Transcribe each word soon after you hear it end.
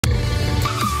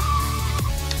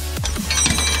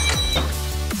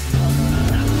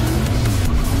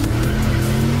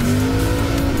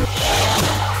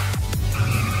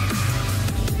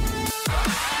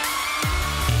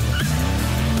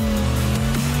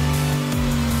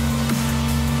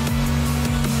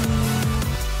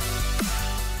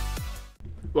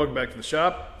Welcome back to the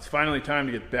shop. It's finally time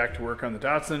to get back to work on the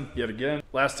Datsun yet again.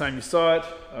 Last time you saw it,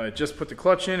 I just put the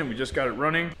clutch in and we just got it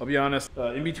running. I'll be honest,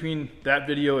 in between that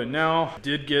video and now, I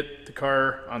did get the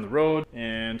car on the road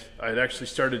and I had actually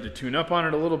started to tune up on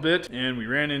it a little bit and we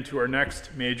ran into our next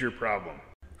major problem.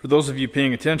 For those of you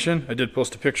paying attention, I did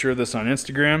post a picture of this on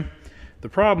Instagram. The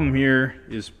problem here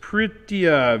is pretty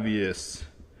obvious.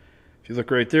 If you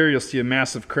look right there, you'll see a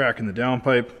massive crack in the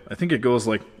downpipe. I think it goes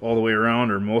like all the way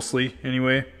around, or mostly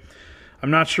anyway.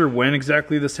 I'm not sure when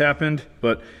exactly this happened,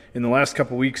 but in the last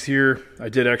couple weeks here, I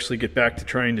did actually get back to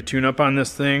trying to tune up on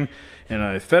this thing, and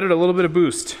I fed it a little bit of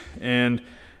boost and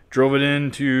drove it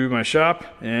into my shop,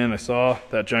 and I saw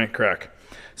that giant crack.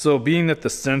 So being that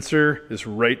the sensor is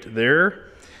right there,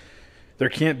 there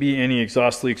can't be any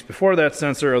exhaust leaks before that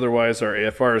sensor, otherwise our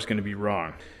AFR is going to be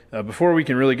wrong. Before we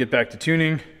can really get back to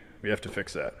tuning, we have to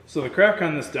fix that. So the crack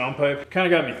on this downpipe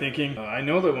kind of got me thinking. I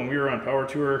know that when we were on Power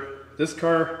Tour, this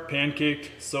car pancaked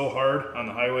so hard on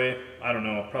the highway, I don't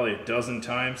know, probably a dozen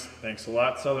times. Thanks a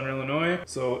lot, Southern Illinois.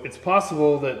 So it's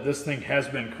possible that this thing has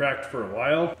been cracked for a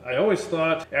while. I always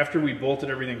thought after we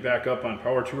bolted everything back up on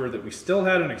Power Tour that we still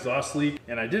had an exhaust leak,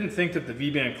 and I didn't think that the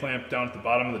V-band clamp down at the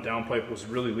bottom of the downpipe was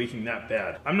really leaking that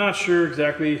bad. I'm not sure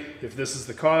exactly if this is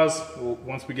the cause.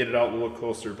 Once we get it out, we'll look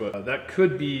closer, but that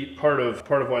could be part of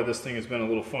why this thing has been a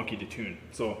little funky to tune.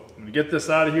 So I'm gonna get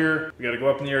this out of here. We gotta go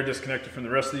up in the air, disconnect it from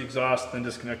the rest of the exhaust, then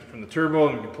disconnect it from the turbo,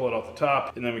 and we can pull it out the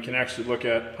top, and then we can actually look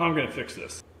at how I'm going to fix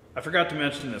this. I forgot to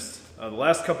mention this. The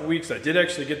last couple weeks I did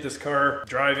actually get this car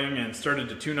driving and started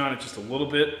to tune on it just a little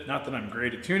bit. Not that I'm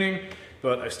great at tuning,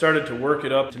 but I started to work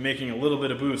it up to making a little bit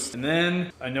of boost. And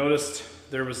then I noticed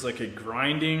there was like a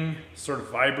grinding, sort of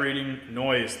vibrating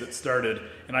noise that started,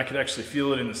 and I could actually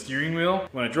feel it in the steering wheel.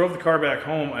 When I drove the car back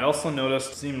home, I also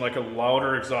noticed it seemed like a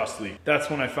louder exhaust leak. That's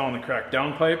when I found the cracked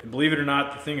downpipe. And believe it or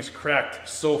not, the thing is cracked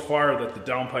so far that the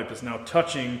downpipe is now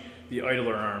touching the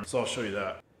idler arm. So I'll show you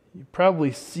that. You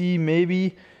probably see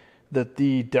maybe that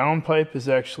the downpipe is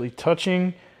actually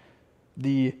touching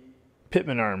the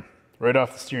pitman arm right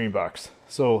off the steering box.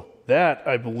 So that,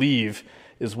 I believe,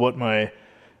 is what my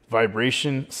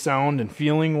vibration sound and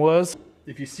feeling was.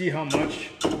 If you see how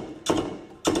much,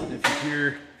 if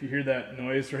you hear that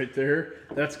noise right there,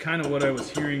 that's kind of what I was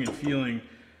hearing and feeling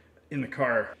in the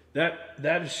car.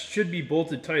 That should be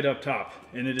bolted tight up top,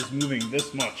 and it is moving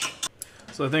this much.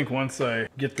 So I think once I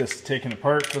get this taken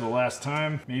apart for the last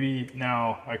time, maybe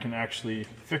now I can actually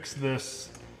fix this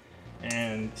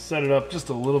and set it up just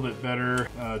a little bit better,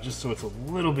 just so it's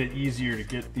a little bit easier to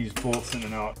get these bolts in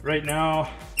and out. Right now,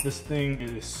 this thing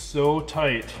is so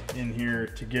tight in here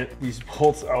to get these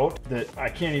bolts out that I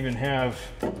can't even have,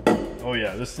 oh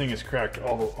yeah, this thing is cracked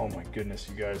all, oh my goodness,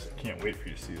 you guys, I can't wait for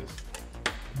you to see this.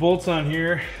 Bolts on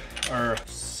here are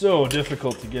so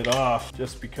difficult to get off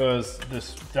just because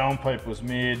this downpipe was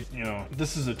made, you know,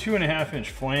 this is a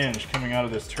 2.5-inch flange coming out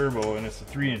of this turbo and it's a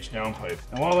 3-inch downpipe.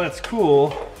 And while that's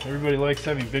cool, everybody likes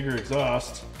having bigger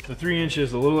exhaust. The 3 inches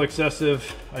is a little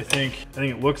excessive, I think.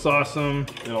 It looks awesome.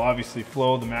 It'll obviously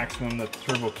flow the maximum that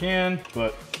the turbo can,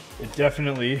 but it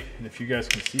definitely, and if you guys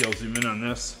can see, I'll zoom in on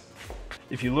this.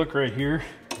 If you look right here,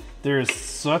 there is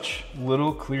such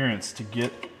little clearance to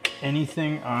get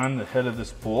anything on the head of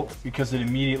this bolt because it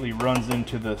immediately runs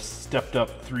into the stepped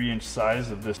up 3-inch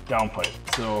size of this downpipe.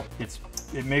 So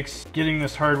it makes getting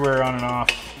this hardware on and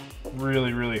off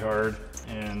really, really hard,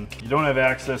 and you don't have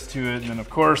access to it. And then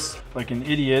of course, like an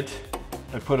idiot,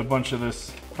 I put a bunch of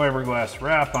this fiberglass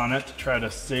wrap on it to try to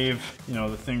save, you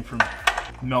know, the thing from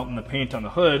melting the paint on the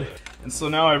hood. And so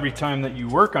now every time that you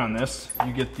work on this,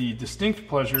 you get the distinct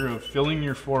pleasure of filling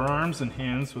your forearms and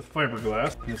hands with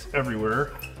fiberglass. It's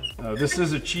everywhere. This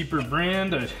is a cheaper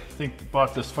brand. I think I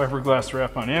bought this fiberglass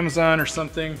wrap on Amazon or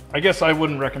something. I guess I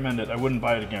wouldn't recommend it. I wouldn't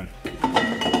buy it again.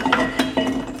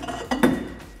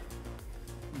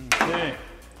 Okay,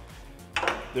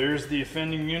 there's the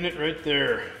offending unit right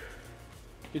there.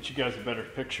 Get you guys a better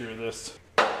picture of this.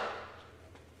 All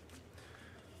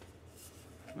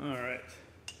right.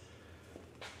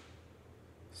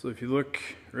 So if you look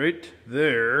right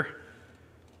there,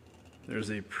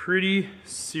 there's a pretty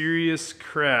serious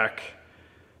crack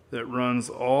that runs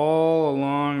all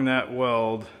along that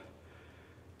weld,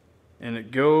 and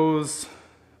it goes,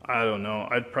 I don't know,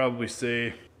 I'd probably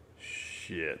say,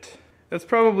 shit, that's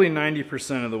probably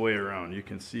 90% of the way around, you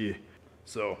can see.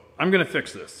 So I'm gonna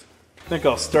fix this. I think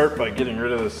I'll start by getting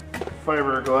rid of this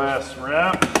fiberglass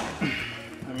wrap.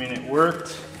 I mean, it worked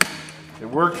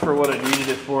for what I needed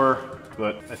it for,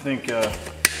 but I think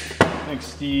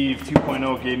Steve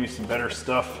 2.0 gave me some better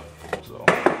stuff, so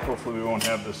hopefully we won't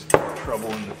have this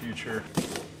trouble in the future.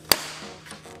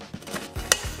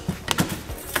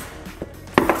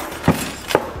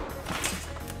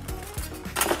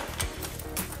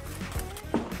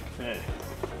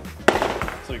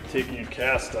 taking a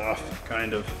cast off,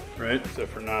 kind of, right? Except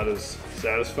for not as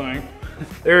satisfying.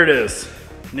 There it is,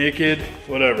 naked,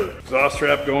 whatever. Exhaust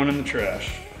wrap going in the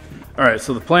trash. All right,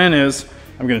 so the plan is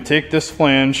I'm gonna take this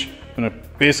flange, I'm gonna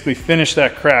basically finish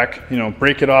that crack, you know,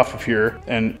 break it off of here,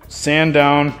 and sand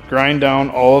down, grind down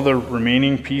all of the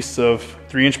remaining piece of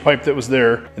 3-inch pipe that was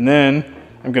there, and then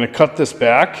I'm gonna cut this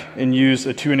back and use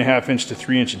a 2.5 inch to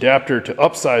 3 inch adapter to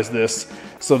upsize this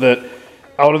so that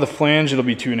out of the flange it'll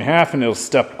be 2.5 and it'll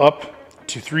step up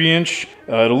to 3 inch.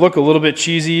 It'll look a little bit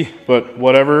cheesy, but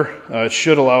whatever. It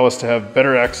should allow us to have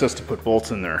better access to put bolts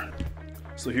in there.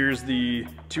 So here's the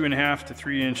 2.5 to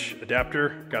 3 inch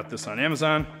adapter. Got this on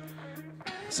Amazon.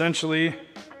 Essentially,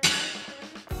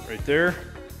 right there,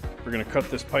 we're gonna cut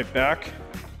this pipe back.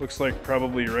 Looks like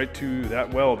probably right to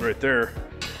that weld right there.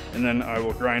 And then I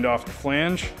will grind off the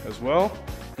flange as well.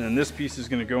 And then this piece is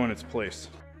gonna go in its place.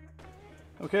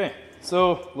 Okay,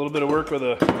 so a little bit of work with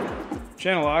a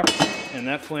channel lock, and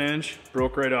that flange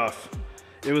broke right off.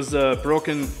 It was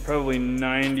broken probably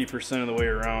 90% of the way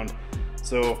around.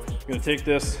 So I'm gonna take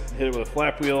this, hit it with a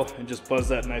flap wheel, and just buzz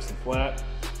that nice and flat.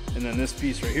 And then this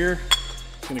piece right here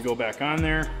is gonna go back on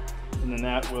there, and then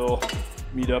that will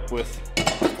meet up with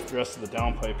the rest of the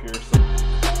downpipe here.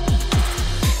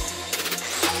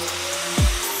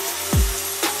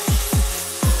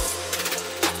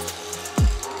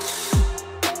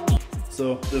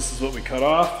 So this is what we cut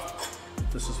off.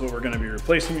 This is what we're gonna be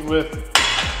replacing it with.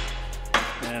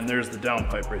 And there's the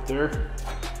downpipe right there.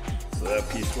 So that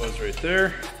piece was right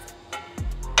there.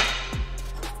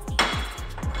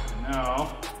 And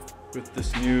now, with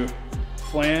this new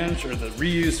flange, or the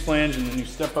reused flange and the new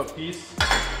step-up piece,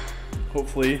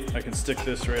 hopefully I can stick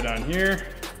this right on here.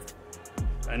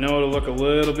 I know it'll look a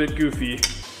little bit goofy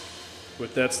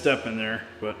with that step in there,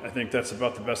 but I think that's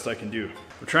about the best I can do.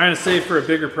 We're trying to save for a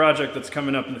bigger project that's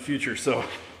coming up in the future, so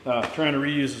trying to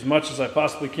reuse as much as I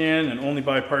possibly can and only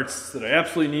buy parts that I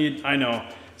absolutely need. I know,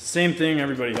 same thing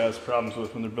everybody has problems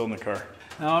with when they're building a car.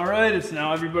 All right, it's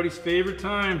now everybody's favorite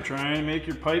time, trying to make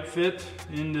your pipe fit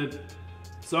into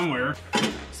somewhere.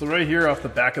 So right here off the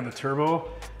back of the turbo,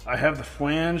 I have the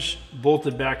flange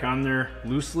bolted back on there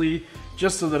loosely,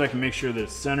 just so that I can make sure that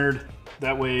it's centered.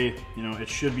 That way, you know, it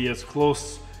should be as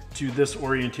close to this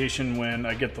orientation when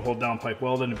I get the whole downpipe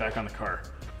welded and back on the car.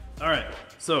 All right,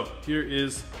 so here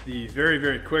is the very,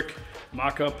 very quick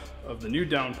mock-up of the new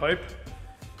downpipe.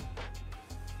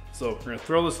 So we're gonna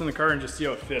throw this in the car and just see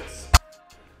how it fits.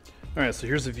 All right, so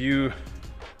here's a view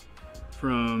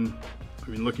from,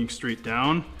 looking straight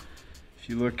down. If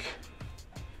you look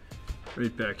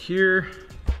right back here,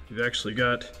 you've actually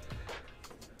got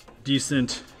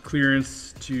decent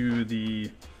clearance to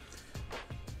the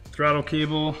throttle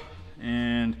cable,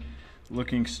 and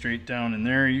looking straight down in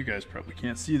there, you guys probably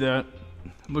can't see that.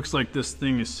 It looks like this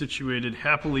thing is situated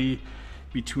happily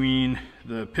between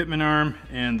the pitman arm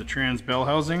and the trans bell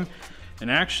housing. And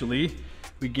actually,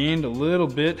 we gained a little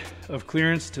bit of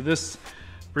clearance to this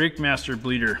brake master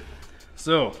bleeder.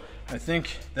 So I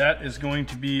think that is going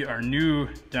to be our new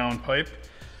downpipe.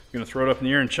 I'm gonna throw it up in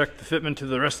the air and check the fitment to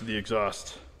the rest of the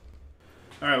exhaust.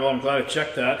 All right, well, I'm glad I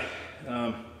checked that.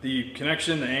 The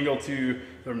connection, the angle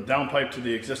from downpipe to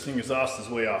the existing exhaust is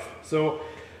way off. So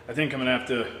I think I'm gonna have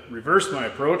to reverse my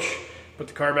approach, put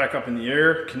the car back up in the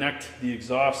air, connect the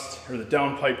exhaust or the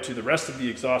downpipe to the rest of the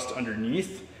exhaust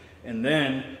underneath, and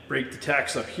then break the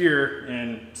tacks up here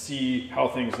and see how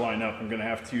things line up. I'm gonna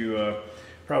have to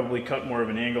probably cut more of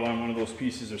an angle on one of those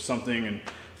pieces or something and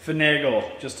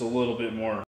finagle just a little bit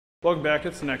more. Welcome back,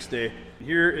 it's the next day.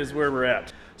 Here is where we're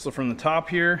at. So from the top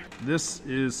here, this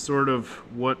is sort of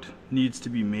what needs to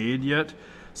be made yet.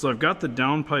 So I've got the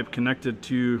downpipe connected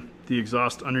to the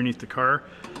exhaust underneath the car,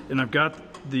 and I've got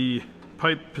the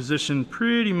pipe positioned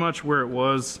pretty much where it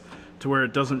was to where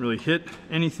it doesn't really hit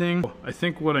anything. I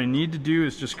think what I need to do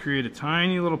is just create a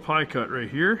tiny little pie cut right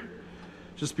here,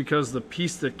 just because the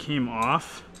piece that came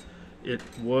off, it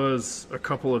was a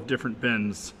couple of different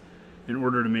bends in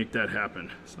order to make that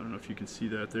happen. So I don't know if you can see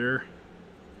that there.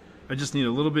 I just need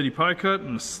a little bitty pie cut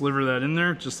and sliver that in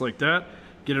there just like that,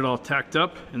 get it all tacked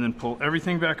up, and then pull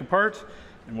everything back apart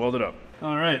and weld it up.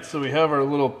 All right, so we have our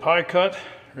little pie cut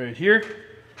right here.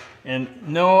 And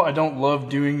no, I don't love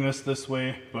doing this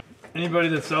way, but anybody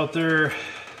that's out there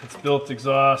that's built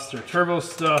exhaust or turbo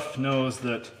stuff knows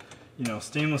that, you know,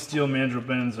 stainless steel mandrel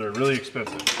bends are really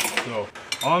expensive. So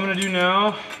all I'm gonna do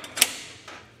now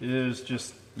is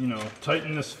just, you know,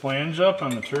 tighten this flange up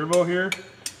on the turbo here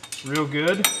real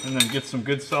good, and then get some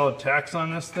good solid tacks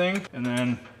on this thing, and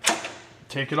then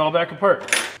take it all back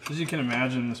apart. As you can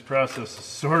imagine, this process is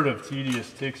sort of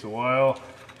tedious, takes a while.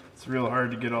 It's real hard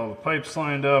to get all the pipes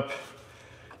lined up.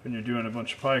 when you're doing a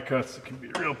bunch of pie cuts, it can be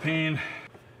a real pain.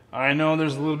 I know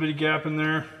there's a little bitty gap in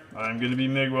there. I'm going to be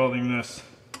MIG welding this.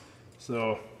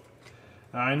 So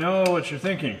I know what you're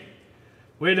thinking.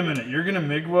 Wait a minute, you're going to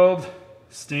MIG weld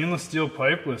stainless steel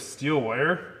pipe with steel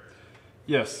wire?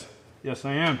 Yes, yes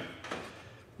I am.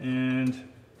 And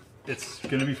it's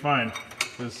going to be fine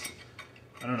because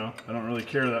I don't know, I don't really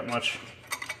care that much.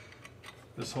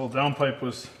 This whole downpipe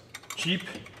was cheap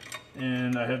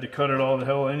and I had to cut it all to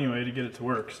hell anyway to get it to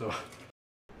work. So,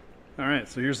 alright,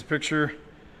 so here's a picture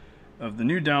of the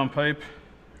new downpipe,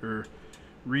 or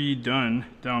redone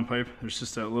downpipe. There's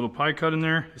just that little pie cut in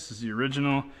there. This is the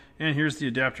original, and here's the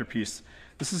adapter piece.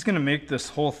 This is going to make this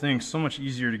whole thing so much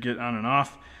easier to get on and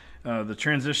off. The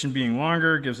transition being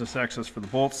longer gives us access for the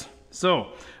bolts.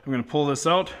 So I'm going to pull this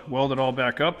out, weld it all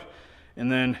back up,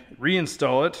 and then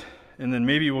reinstall it, and then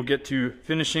maybe we'll get to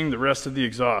finishing the rest of the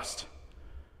exhaust.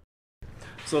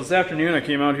 So this afternoon I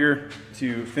came out here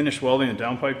to finish welding the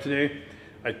downpipe today.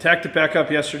 I tacked it back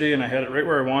up yesterday and I had it right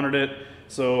where I wanted it.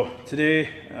 So today,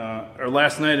 or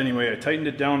last night anyway, I tightened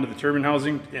it down to the turbine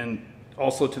housing and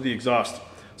also to the exhaust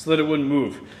so that it wouldn't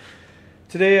move.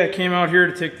 Today I came out here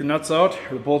to take the nuts out,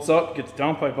 or the bolts out, get the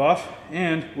downpipe off,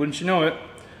 and wouldn't you know it,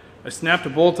 I snapped a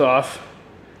bolt off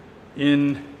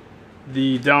in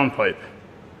the downpipe.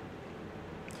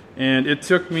 And it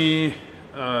took me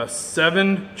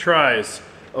 7 tries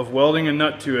of welding a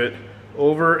nut to it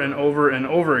over and over and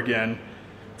over again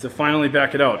to finally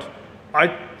back it out.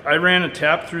 I ran a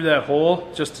tap through that hole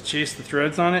just to chase the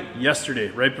threads on it yesterday,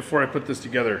 right before I put this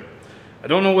together. I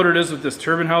don't know what it is with this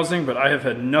turbine housing, but I have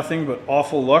had nothing but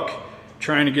awful luck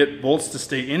trying to get bolts to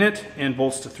stay in it and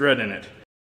bolts to thread in it.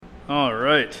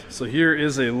 Alright, so here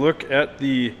is a look at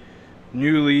the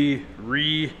newly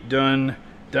redone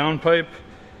downpipe.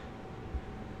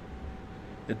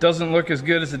 It doesn't look as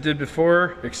good as it did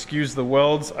before. Excuse the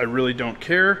welds, I really don't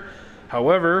care.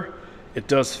 However, it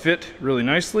does fit really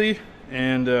nicely,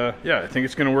 and yeah, I think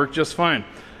it's going to work just fine.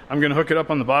 I'm going to hook it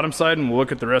up on the bottom side and we'll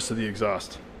look at the rest of the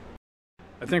exhaust.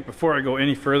 I think before I go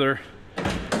any further,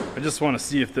 I just want to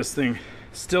see if this thing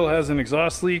still has an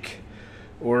exhaust leak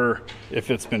or if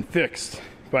it's been fixed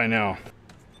by now.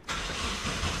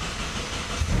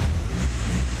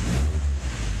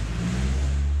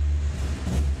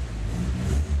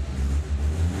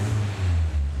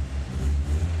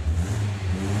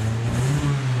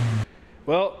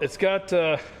 Well, it's got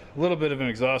a little bit of an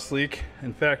exhaust leak.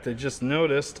 In fact, I just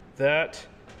noticed that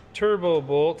turbo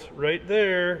bolt right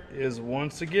there is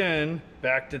once again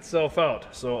backed itself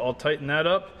out. So I'll tighten that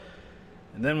up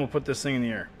and then we'll put this thing in the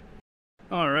air.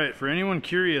 Alright, for anyone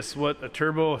curious what a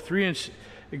turbo 3-inch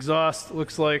exhaust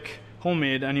looks like,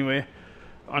 homemade anyway,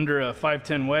 under a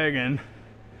 510 wagon,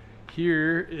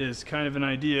 here is kind of an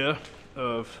idea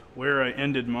of where I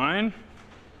ended mine.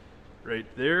 Right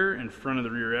there in front of the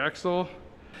rear axle.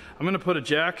 I'm going to put a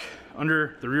jack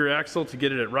under the rear axle to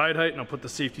get it at ride height, and I'll put the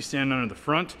safety stand under the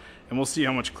front, and we'll see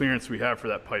how much clearance we have for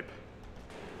that pipe.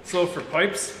 So for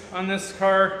pipes on this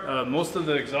car, most of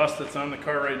the exhaust that's on the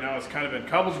car right now has kind of been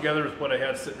cobbled together with what I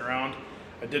had sitting around.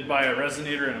 I did buy a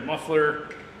resonator and a muffler.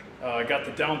 I got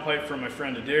the downpipe from my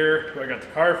friend Adair, who I got the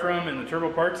car from, and the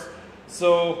turbo parts.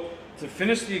 So to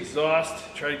finish the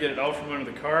exhaust, try to get it out from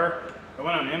under the car, I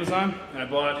went on Amazon and I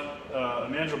bought a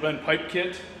mandrel bend pipe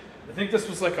kit. I think this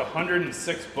was like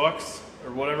 $106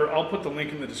 or whatever. I'll put the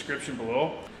link in the description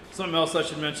below. Something else I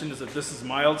should mention is that this is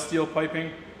mild steel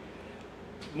piping.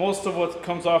 Most of what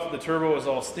comes off of the turbo is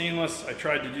all stainless. I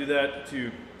tried to do that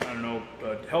to, I don't know,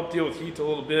 help deal with heat a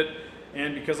little bit.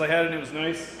 And because I had it, it was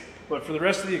nice. But for the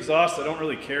rest of the exhaust, I don't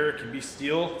really care. It can be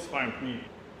steel. It's fine with me.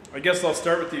 I guess I'll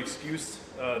start with the excuse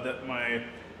that my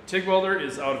TIG welder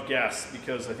is out of gas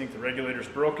because I think the regulator's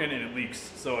broken and it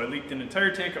leaks. So I leaked an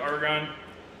entire tank of argon.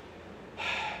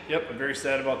 Yep, I'm very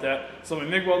sad about that. So my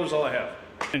MIG welder's all I have.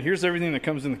 And here's everything that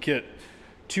comes in the kit.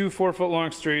 2 4-foot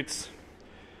long straights,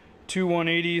 2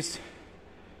 180s,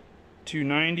 2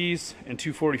 90s, and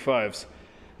 2 45s.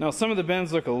 Now some of the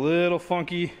bends look a little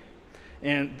funky,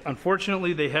 and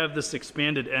unfortunately they have this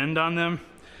expanded end on them.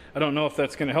 I don't know if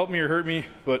that's going to help me or hurt me,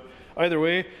 but either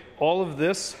way, all of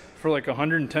this for like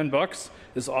 110 bucks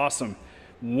is awesome.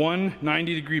 One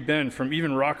 90-degree bend from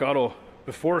even Rock Auto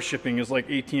before shipping is like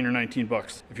 18 or 19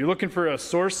 bucks. If you're looking for a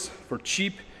source for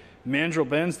cheap mandrel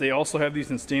bends, they also have these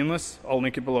in stainless. I'll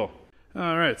link it below.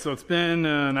 All right, so it's been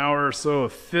an hour or so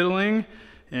of fiddling,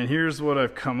 and here's what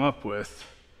I've come up with.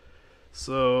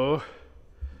 So,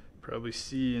 probably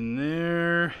see in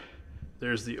there,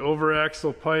 there's the over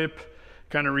axle pipe.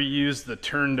 Kind of reused the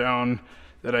turn down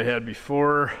that I had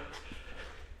before.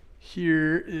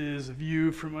 Here is a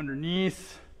view from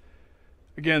underneath.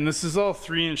 Again, this is all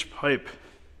 3-inch pipe.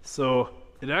 So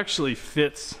it actually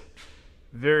fits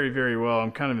very, very well.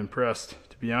 I'm kind of impressed,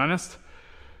 to be honest.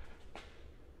 Right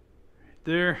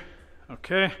there.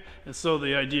 Okay, and so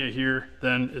the idea here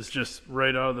then is just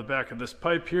right out of the back of this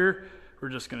pipe here, we're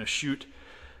just going to shoot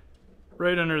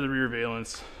right under the rear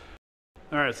valence.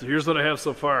 All right, so here's what I have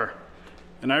so far.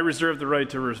 And I reserve the right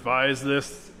to revise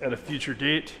this at a future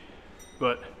date,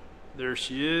 but there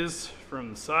she is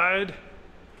from the side.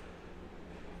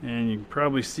 And you can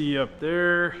probably see up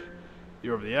there,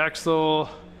 over the axle,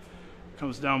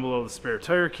 comes down below the spare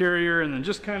tire carrier, and then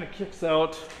just kind of kicks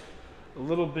out a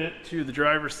little bit to the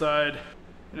driver's side.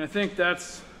 And I think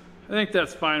that's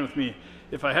fine with me.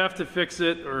 If I have to fix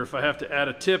it, or if I have to add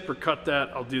a tip or cut that,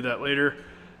 I'll do that later.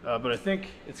 But I think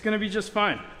it's gonna be just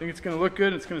fine. I think it's gonna look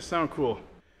good, it's gonna sound cool.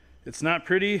 It's not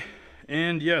pretty,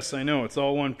 and yes, I know, it's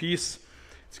all one piece.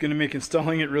 It's gonna make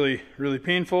installing it really, really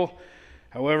painful.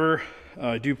 However,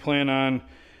 I do plan on,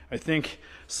 I think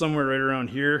somewhere right around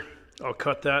here, I'll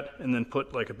cut that and then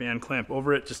put like a band clamp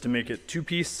over it just to make it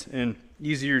two-piece and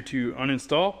easier to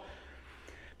uninstall.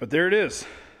 But there it is.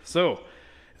 So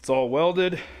it's all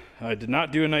welded. I did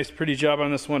not do a nice pretty job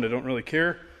on this one. I don't really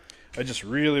care. I just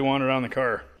really want it on the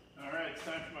car. All right, it's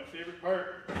time for my favorite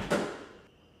part.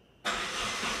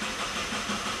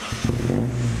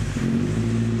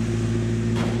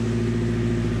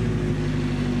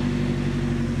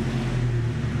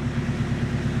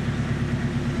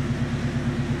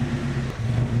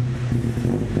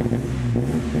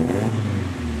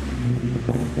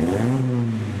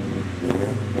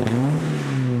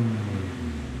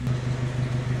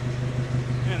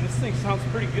 Man, this thing sounds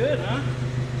pretty good, huh?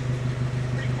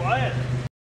 Pretty quiet.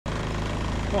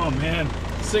 Oh man,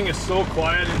 this thing is so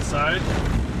quiet inside.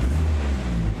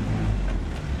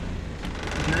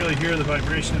 You can really hear the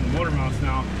vibration in the motor mounts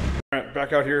now. All right,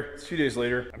 back out here, it's 2 days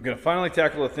later. I'm gonna finally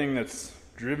tackle the thing that's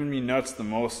driven me nuts the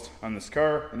most on this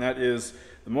car, and that is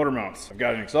the motor mounts. I've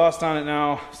got an exhaust on it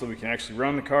now, so we can actually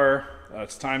run the car.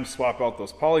 It's time to swap out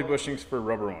those poly bushings for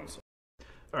rubber ones.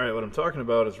 All right, what I'm talking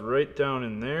about is right down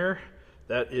in there.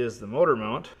 That is the motor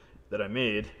mount that I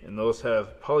made, and those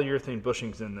have polyurethane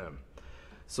bushings in them.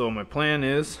 So my plan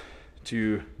is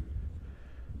to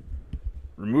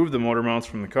remove the motor mounts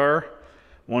from the car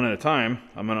one at a time.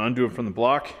 I'm going to undo them from the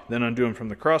block, then undo them from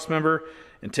the cross member,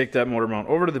 and take that motor mount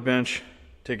over to the bench,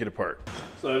 take it apart.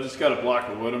 So I've just got a block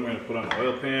of wood I'm going to put on the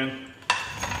oil pan,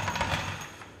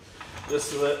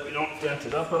 just so that we don't dent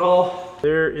it up at all.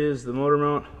 There is the motor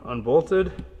mount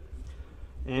unbolted,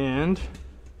 and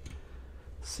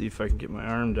see if I can get my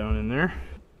arm down in there.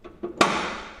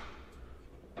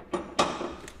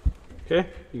 Okay,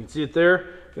 you can see it there.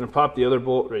 I'm gonna pop the other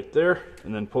bolt right there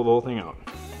and then pull the whole thing out.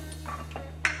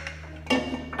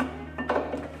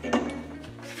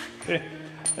 Okay,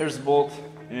 there's the bolt,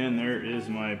 and there is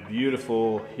my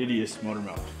beautiful, hideous motor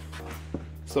mount.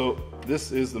 So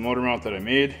this is the motor mount that I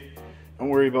made. Don't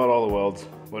worry about all the welds,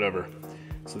 whatever.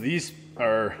 So these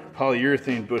are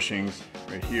polyurethane bushings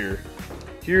right here.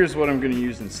 Here's what I'm going to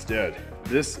use instead.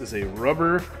 This is a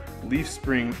rubber leaf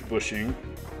spring bushing,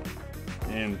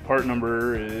 and part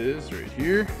number is right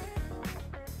here.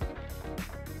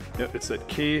 Yep, it's at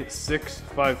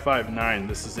K6559.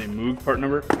 This is a Moog part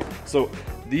number. So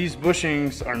these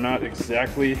bushings are not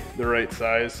exactly the right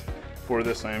size for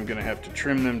this. I am going to have to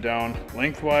trim them down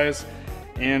lengthwise,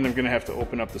 and I'm going to have to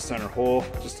open up the center hole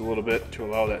just a little bit to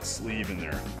allow that sleeve in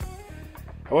there.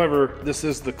 However, this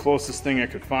is the closest thing I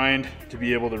could find to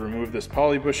be able to remove this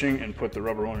poly bushing and put the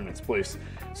rubber one in its place.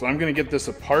 So I'm going to get this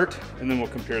apart, and then we'll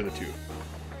compare the two.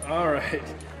 All right,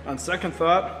 on second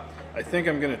thought, I think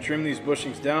I'm going to trim these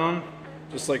bushings down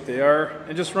just like they are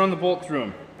and just run the bolt through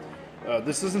them.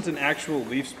 This isn't an actual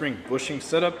leaf spring bushing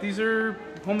setup. These are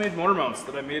homemade motor mounts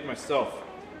that I made myself.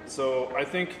 So I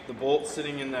think the bolt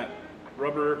sitting in that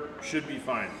rubber should be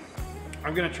fine.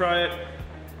 I'm going to try it.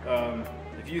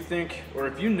 If you think, or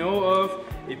if you know of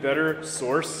a better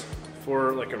source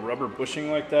for like a rubber bushing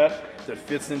like that that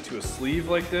fits into a sleeve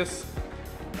like this,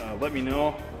 let me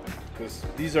know, because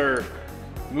these are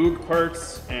Moog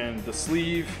parts, and the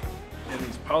sleeve and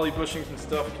these poly bushings and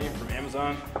stuff came from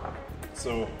Amazon.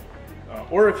 So,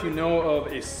 or if you know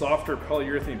of a softer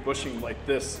polyurethane bushing like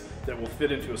this that will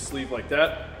fit into a sleeve like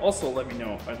that, also let me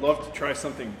know. I'd love to try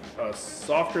something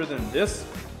softer than this.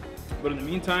 But in the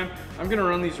meantime, I'm gonna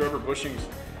run these rubber bushings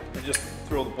and just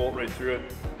throw the bolt right through it.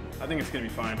 I think it's gonna be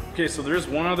fine. Okay, so there's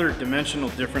one other dimensional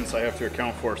difference I have to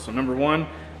account for. So number one,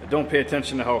 don't pay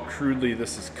attention to how crudely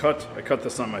this is cut. I cut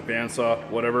this on my bandsaw,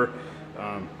 whatever.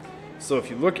 So if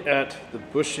you look at the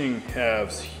bushing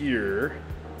halves here,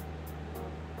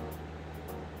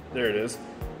 there it is.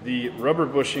 The rubber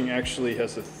bushing actually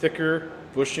has a thicker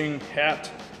bushing hat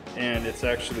and it's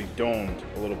actually domed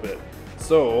a little bit.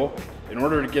 So in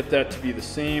order to get that to be the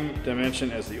same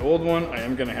dimension as the old one, I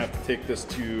am gonna have to take this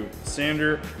to the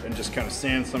sander and just kind of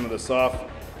sand some of this off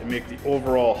and make the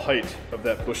overall height of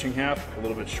that bushing half a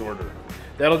little bit shorter.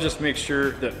 That'll just make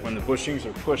sure that when the bushings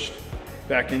are pushed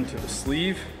back into the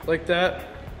sleeve like that,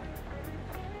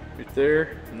 right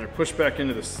there, and they're pushed back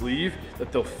into the sleeve,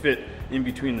 that they'll fit in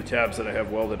between the tabs that I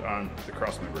have welded on the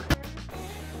crossmember.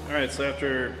 All right, so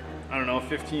after, I don't know,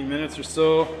 15 minutes or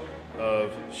so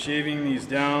of shaving these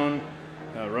down,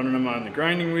 running them on the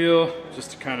grinding wheel,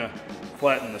 just to kind of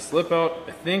flatten the slip out,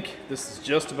 I think this is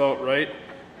just about right,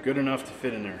 good enough to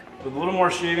fit in there. With a little more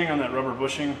shaving on that rubber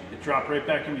bushing, it dropped right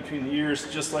back in between the ears,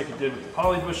 just like it did with the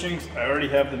poly bushings. I already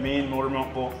have the main motor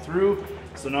mount bolt through,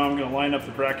 so now I'm gonna line up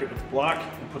the bracket with the block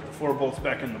and put the 4 bolts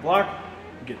back in the block,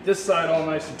 get this side all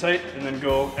nice and tight, and then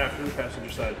go after the passenger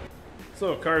side.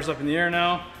 So car's up in the air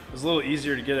now. It was a little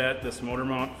easier to get at this motor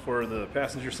mount for the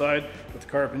passenger side with the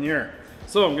car up in the air.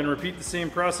 So I'm gonna repeat the same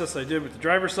process I did with the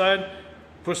driver's side,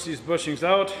 push these bushings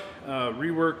out,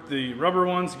 rework the rubber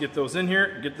ones, get those in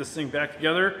here, get this thing back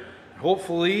together.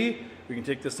 Hopefully we can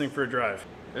take this thing for a drive.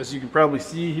 As you can probably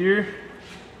see here,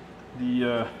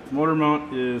 the motor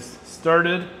mount is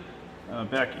started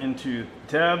back into the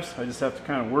tabs. I just have to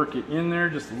kind of work it in there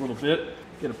just a little bit,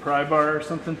 get a pry bar or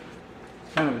something.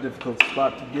 It's kind of a difficult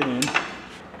spot to get in. A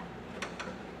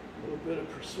little bit of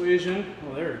persuasion.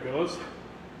 Well, there it goes.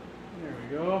 There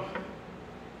we go.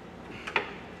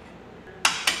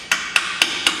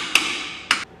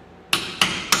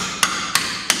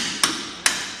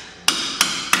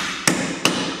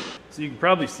 So you can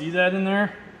probably see that in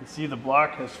there. You see the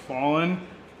block has fallen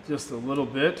just a little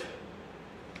bit.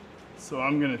 So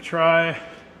I'm gonna try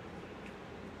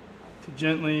to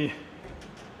gently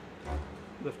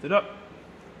lift it up,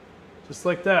 just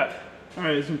like that. All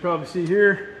right, as you can probably see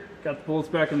here, got the bolts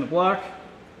back in the block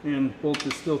and the bolt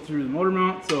is still through the motor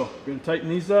mount. So we're gonna tighten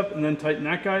these up and then tighten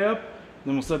that guy up.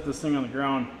 Then we'll set this thing on the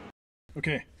ground.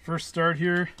 Okay, first start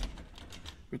here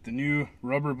with the new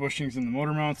rubber bushings in the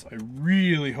motor mounts. I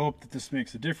really hope that this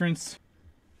makes a difference.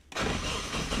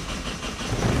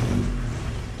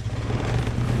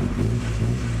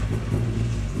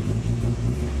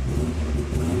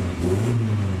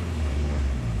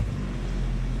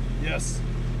 Yes,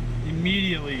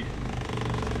 immediately.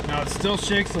 Now it still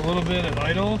shakes a little bit at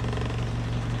idle,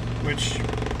 which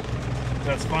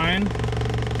that's fine,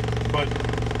 but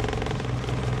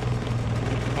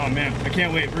oh man, I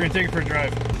can't wait. We're gonna take it for a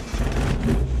drive.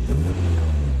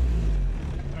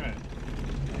 Alright.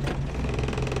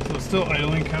 So it's still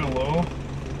idling kind of low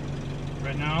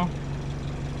right now.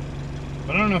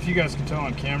 But I don't know if you guys can tell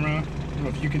on camera. I don't know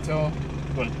if you can tell,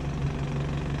 but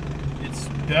it's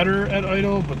better at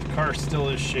idle, but the car still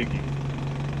is shaking.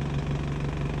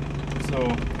 So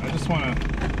I just want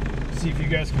to see if you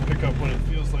guys can pick up what it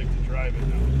feels like to drive it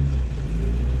now.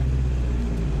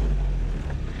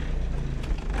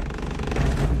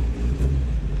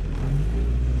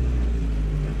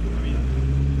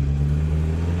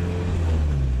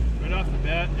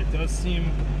 It does seem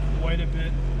quite a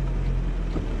bit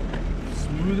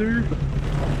smoother,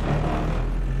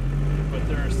 but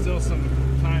there are still some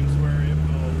times where it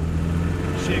will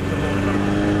shake the whole car.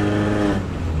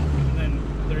 And then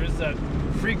there is that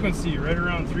frequency right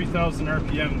around 3,000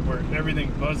 RPM where everything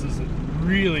buzzes. It's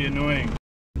really annoying.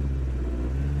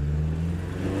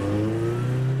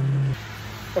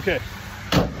 Okay,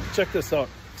 check this out.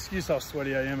 Excuse how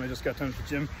sweaty I am. I just got done with the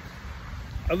gym.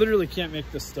 I literally can't make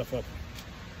this stuff up.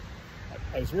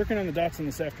 I was working on the Datsun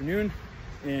this afternoon,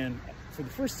 and for the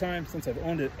first time since I've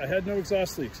owned it, I had no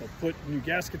exhaust leaks. I put new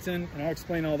gaskets in, and I'll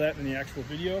explain all that in the actual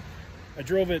video. I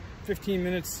drove it 15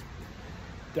 minutes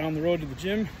down the road to the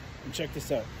gym, and check this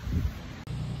out.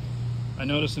 I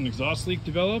noticed an exhaust leak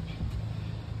develop,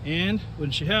 and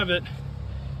wouldn't you have it,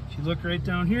 if you look right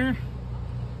down here,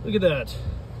 look at that.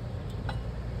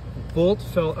 The bolt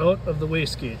fell out of the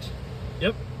wastegate.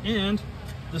 Yep, and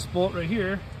this bolt right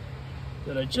here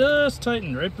that I just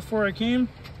tightened right before I came,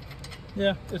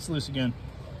 yeah, it's loose again.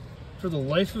 For the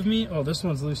life of me, oh, this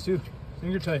one's loose too.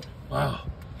 Finger tight. Wow.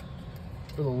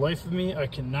 For the life of me, I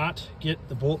cannot get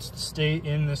the bolts to stay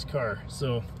in this car.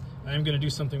 So I am going to do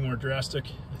something more drastic.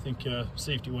 I think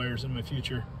safety wires in my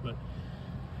future. But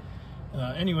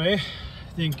anyway,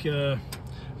 I think I'm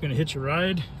going to hitch a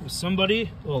ride with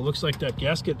somebody. Oh, it looks like that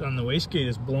gasket on the wastegate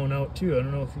is blown out too. I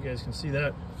don't know if you guys can see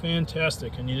that.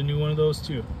 Fantastic. I need a new one of those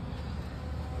too.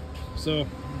 So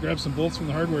grab some bolts from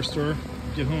the hardware store and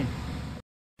get home.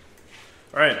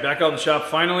 All right, back out in the shop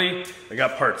finally. I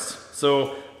got parts.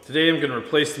 So today I'm going to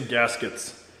replace some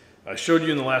gaskets. I showed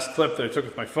you in the last clip that I took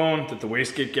with my phone that the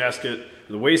wastegate gasket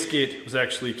the wastegate was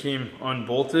actually came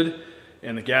unbolted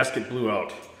and the gasket blew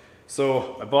out.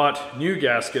 So I bought new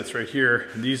gaskets right here.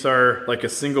 These are like a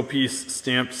single piece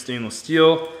stamped stainless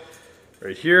steel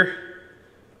right here.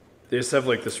 They just have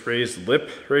like this raised lip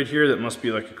right here that must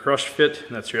be like a crush fit,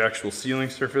 and that's your actual sealing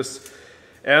surface.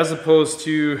 As opposed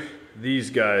to these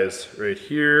guys right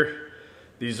here.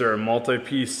 These are a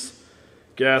multi-piece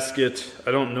gasket.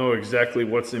 I don't know exactly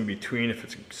what's in between, if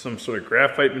it's some sort of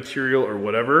graphite material or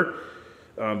whatever,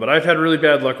 but I've had really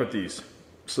bad luck with these.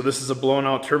 So this is a blown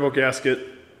out turbo gasket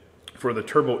for the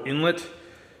turbo inlet.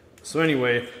 So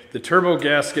anyway, the turbo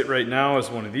gasket right now is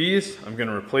one of these. I'm going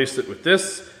to replace it with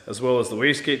this, as well as the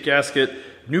wastegate gasket.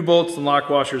 New bolts and lock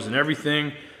washers and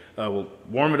everything. We'll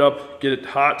warm it up, get it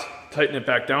hot, tighten it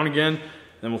back down again,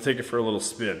 then we'll take it for a little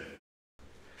spin.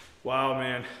 Wow,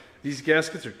 man, these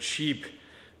gaskets are cheap.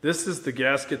 This is the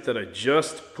gasket that I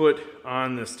just put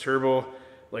on this turbo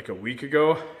like a week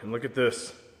ago, and look at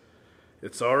this.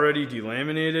 It's already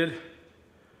delaminated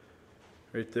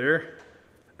right there.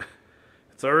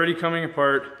 It's already coming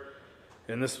apart,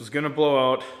 and this was gonna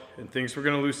blow out and things were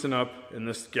gonna loosen up and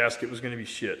this gasket was gonna be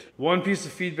shit. One piece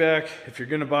of feedback: if you're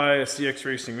gonna buy a CX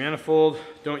Racing manifold,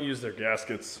 don't use their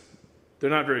gaskets. They're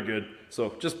not very good,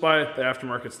 so just buy the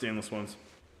aftermarket stainless ones.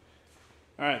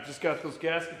 All right, just got those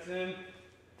gaskets in.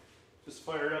 Just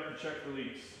fire it up and check for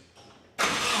leaks.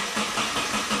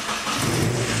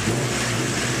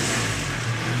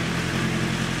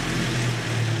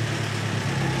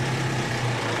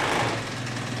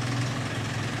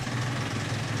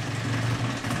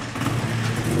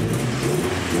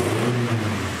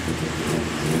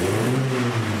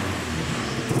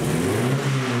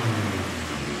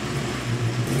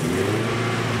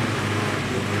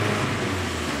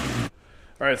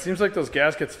 All right, it seems like those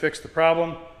gaskets fixed the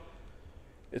problem.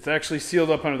 It's actually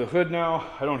sealed up under the hood now.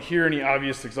 I don't hear any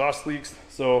obvious exhaust leaks,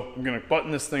 so I'm gonna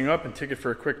button this thing up and take it for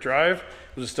a quick drive.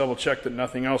 We'll just double check that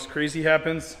nothing else crazy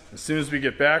happens. As soon as we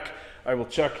get back, I will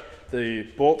check the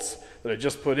bolts that I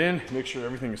just put in, make sure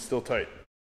everything is still tight.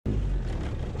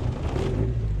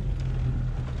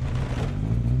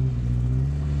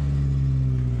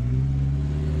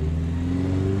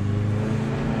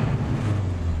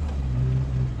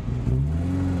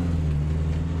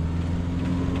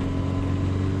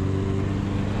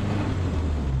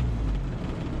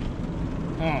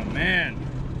 Oh man,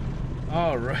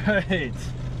 all right.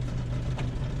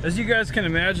 As you guys can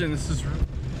imagine, this is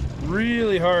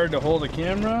really hard to hold a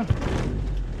camera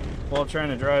while trying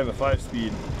to drive a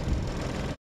 5-speed.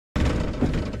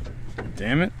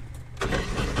 Damn it.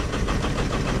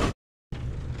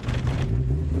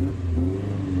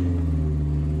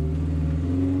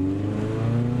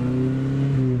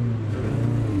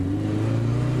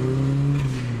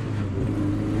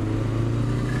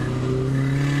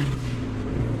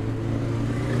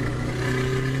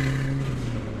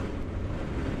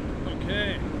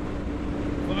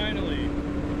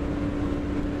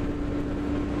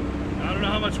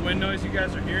 Wind noise you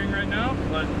guys are hearing right now,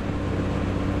 but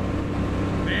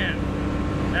man,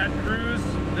 at cruise,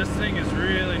 this thing is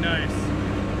really nice.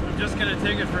 I'm just gonna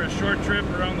take it for a short trip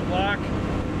around the block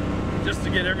just to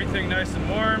get everything nice and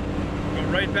warm, go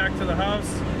right back to the house,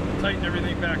 tighten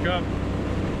everything back up.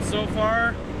 So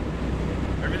far,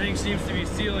 everything seems to be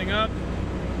sealing up,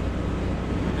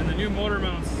 and the new motor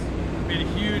mounts made a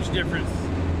huge difference.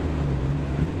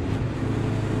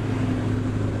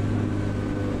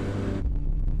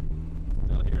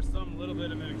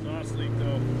 Bit of an exhaust leak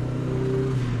though.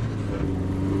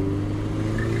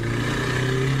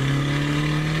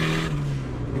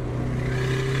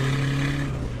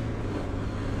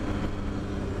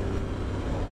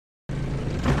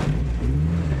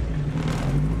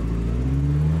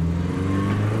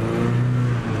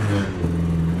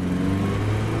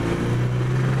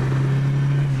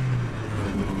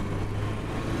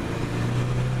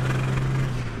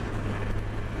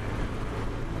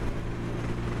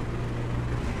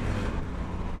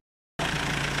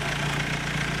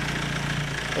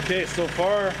 Okay, so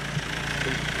far,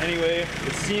 anyway,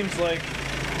 it seems like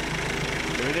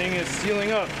everything is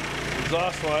sealing up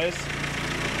exhaust-wise.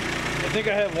 I think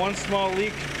I have one small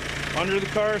leak under the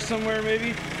car somewhere,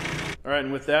 maybe. All right,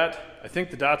 and with that, I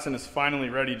think the Datsun is finally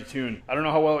ready to tune. I don't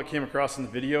know how well it came across in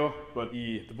the video, but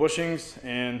the bushings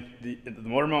and the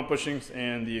motor mount bushings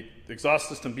and the exhaust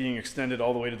system being extended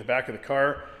all the way to the back of the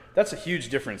car, that's a huge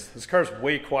difference. This car's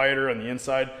way quieter on the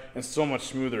inside and so much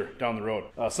smoother down the road.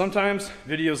 Sometimes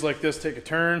videos like this take a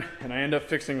turn and I end up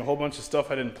fixing a whole bunch of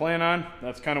stuff I didn't plan on.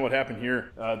 That's kind of what happened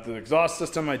here. The exhaust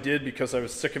system I did because I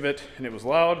was sick of it and it was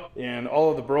loud, and all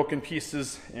of the broken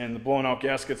pieces and the blown out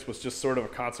gaskets was just sort of a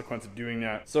consequence of doing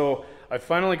that. So I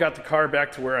finally got the car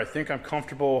back to where I think I'm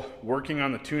comfortable working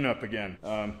on the tune-up again.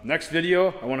 Next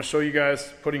video, I want to show you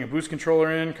guys putting a boost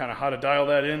controller in, kind of how to dial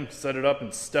that in, set it up,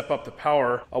 and step up the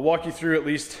power. I'll walk you through at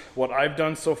least what I've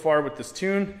done so far with this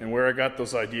tune and where I got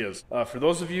those ideas. For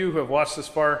those of you who have watched this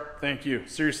far, thank you.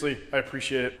 Seriously, I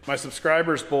appreciate it. My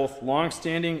subscribers, both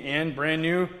long-standing and brand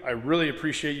new, I really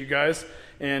appreciate you guys.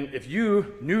 And if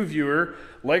you, new viewer,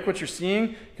 like what you're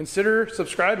seeing, consider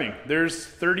subscribing. There's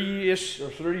 30-ish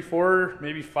or 34,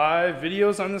 maybe 5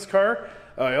 videos on this car.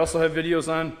 I also have videos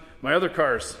on my other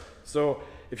cars. So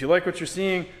if you like what you're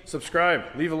seeing,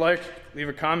 subscribe, leave a like, leave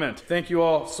a comment. Thank you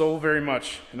all so very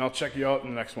much, and I'll check you out in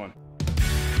the next one.